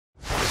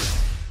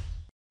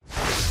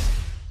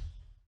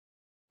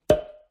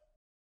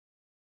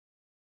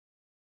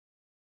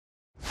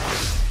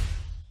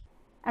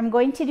I'm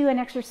going to do an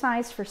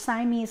exercise for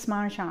Siamese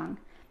Mah Jongg.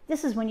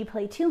 This is when you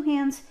play two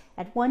hands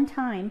at one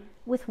time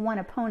with one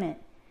opponent.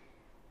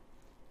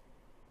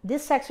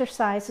 This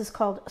exercise is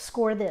called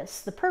Score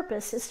This. The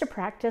purpose is to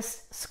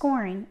practice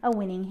scoring a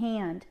winning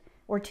hand,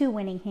 or two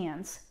winning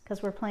hands,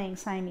 because we're playing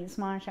Siamese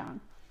Mah Jongg.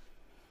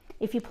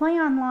 If you play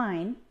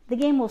online, the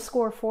game will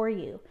score for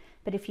you.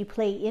 But if you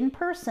play in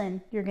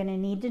person, you're going to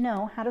need to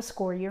know how to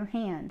score your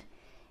hand.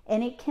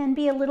 And it can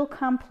be a little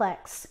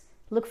complex.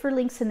 Look for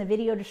links in the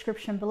video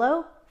description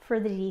below for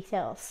the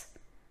details.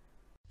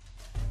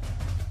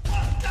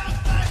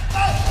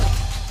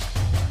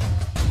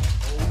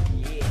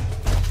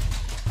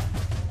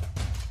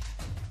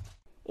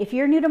 If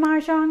you're new to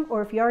Mahjong,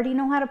 or if you already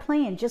know how to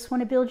play and just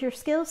want to build your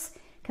skills,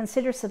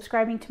 consider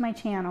subscribing to my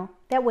channel.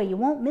 That way you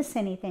won't miss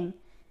anything.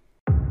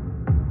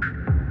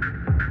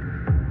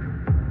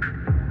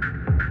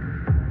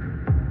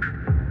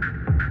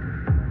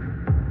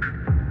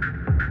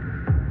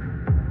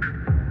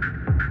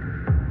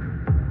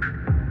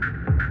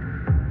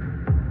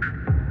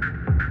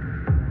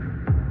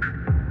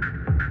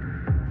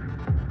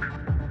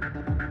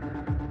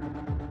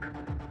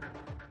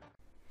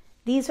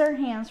 These are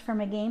hands from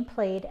a game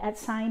played at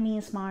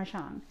Siamese Mah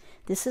Jongg.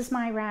 This is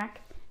my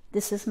rack,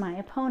 this is my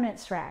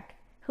opponent's rack,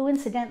 who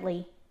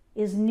incidentally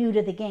is new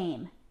to the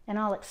game, and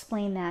I'll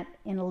explain that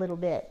in a little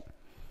bit.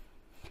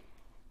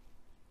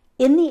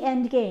 In the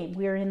end game,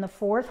 we are in the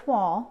fourth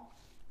wall.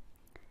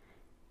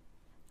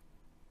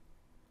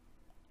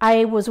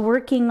 I was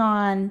working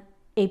on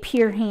a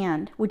pure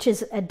hand, which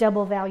is a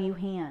double value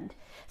hand.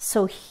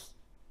 So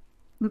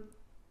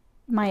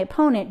my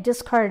opponent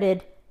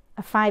discarded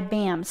a 5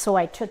 bam, so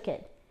I took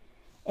it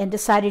and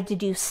decided to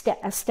do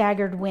a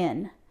staggered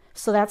win.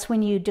 So that's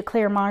when you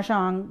declare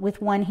Mahjong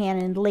with one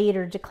hand and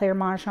later declare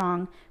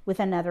Mahjong with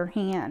another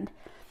hand.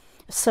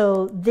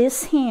 So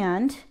this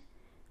hand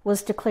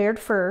was declared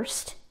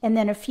first, and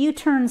then a few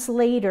turns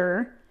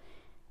later,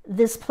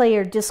 this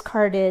player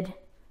discarded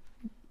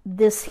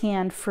this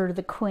hand for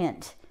the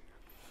quint.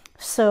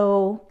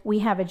 So we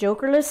have a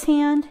jokerless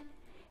hand,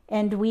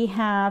 and we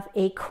have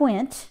a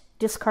quint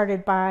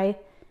discarded by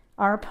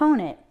our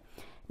opponent.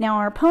 Now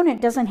our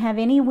opponent doesn't have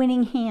any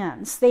winning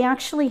hands. They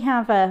actually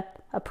have a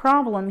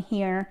problem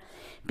here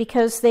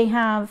because they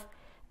have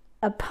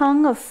a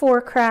pung of 4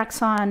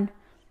 cracks on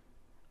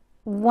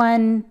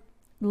one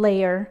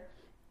layer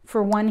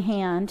for one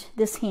hand,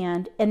 this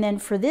hand, and then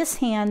for this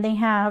hand they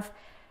have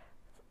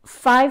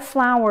 5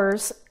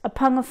 flowers, a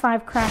pung of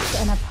 5 cracks,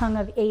 and a pung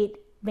of 8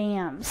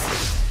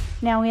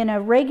 bams. Now in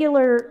a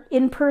regular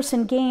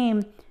in-person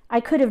game, I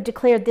could have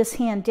declared this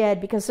hand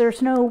dead because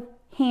there's no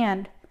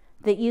hand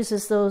that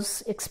uses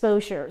those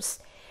exposures.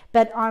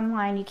 But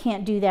online, you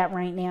can't do that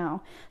right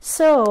now.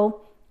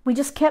 So we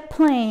just kept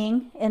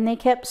playing, and they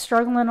kept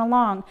struggling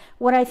along.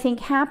 What I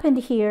think happened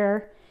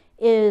here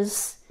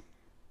is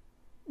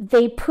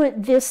they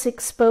put this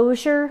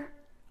exposure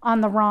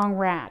on the wrong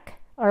rack,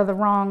 or the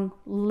wrong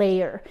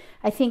layer.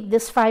 I think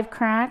this 5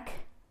 crack,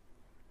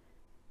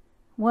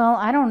 well,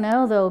 I don't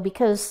know though,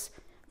 because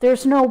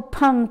there's no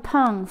pung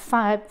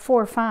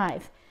 4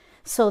 5.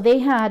 So they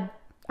had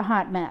a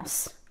hot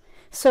mess.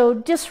 So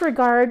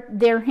disregard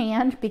their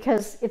hand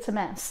because it's a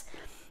mess.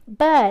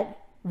 But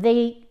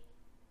they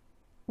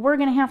were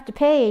going to have to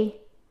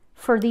pay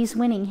for these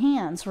winning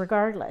hands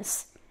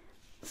regardless.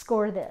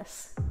 Score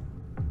this.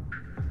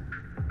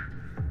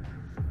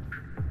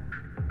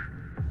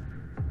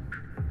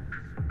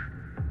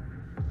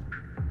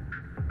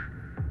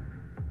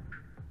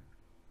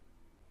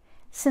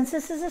 Since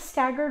this is a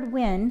staggered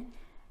win,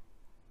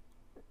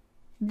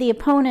 the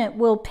opponent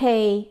will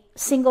pay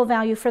single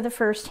value for the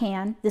first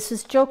hand. This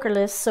is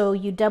jokerless, so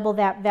you double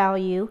that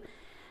value.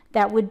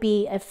 That would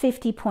be a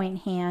 50-point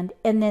hand.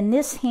 And then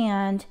this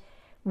hand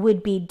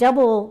would be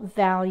double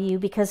value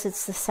because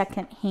it's the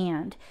second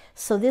hand.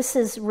 So this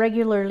is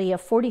regularly a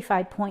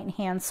 45-point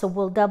hand, so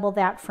we'll double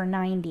that for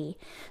 90.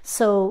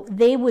 So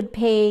they would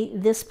pay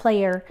this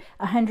player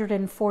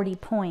 140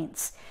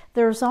 points.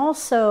 There's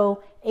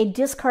also a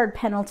discard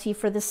penalty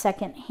for the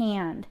second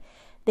hand.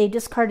 They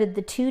discarded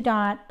the 2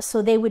 dot,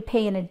 so they would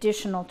pay an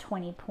additional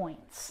 20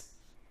 points.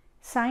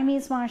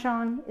 Siamese Mah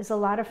Jongg is a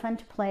lot of fun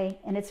to play,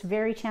 and it's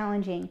very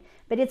challenging,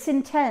 but it's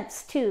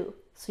intense too,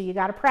 so you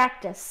got to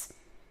practice.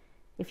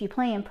 If you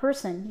play in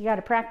person, you got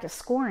to practice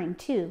scoring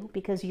too,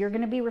 because you're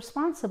going to be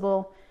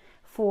responsible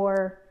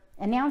for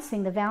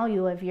announcing the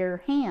value of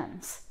your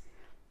hands.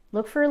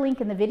 Look for a link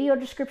in the video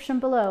description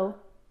below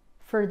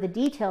for the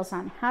details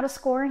on how to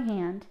score a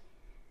hand.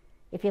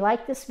 If you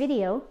like this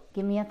video,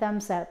 give me a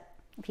thumbs up.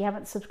 If you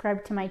haven't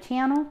subscribed to my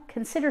channel,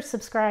 consider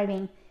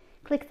subscribing.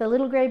 Click the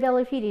little gray bell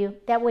if you do.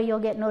 That way you'll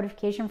get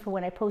notification for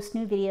when I post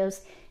new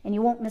videos, and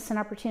you won't miss an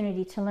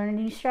opportunity to learn a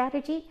new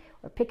strategy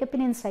or pick up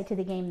an insight to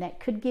the game that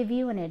could give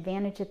you an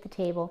advantage at the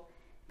table.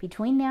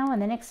 Between now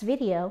and the next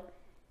video,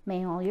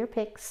 may all your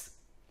picks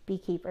be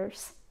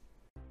keepers.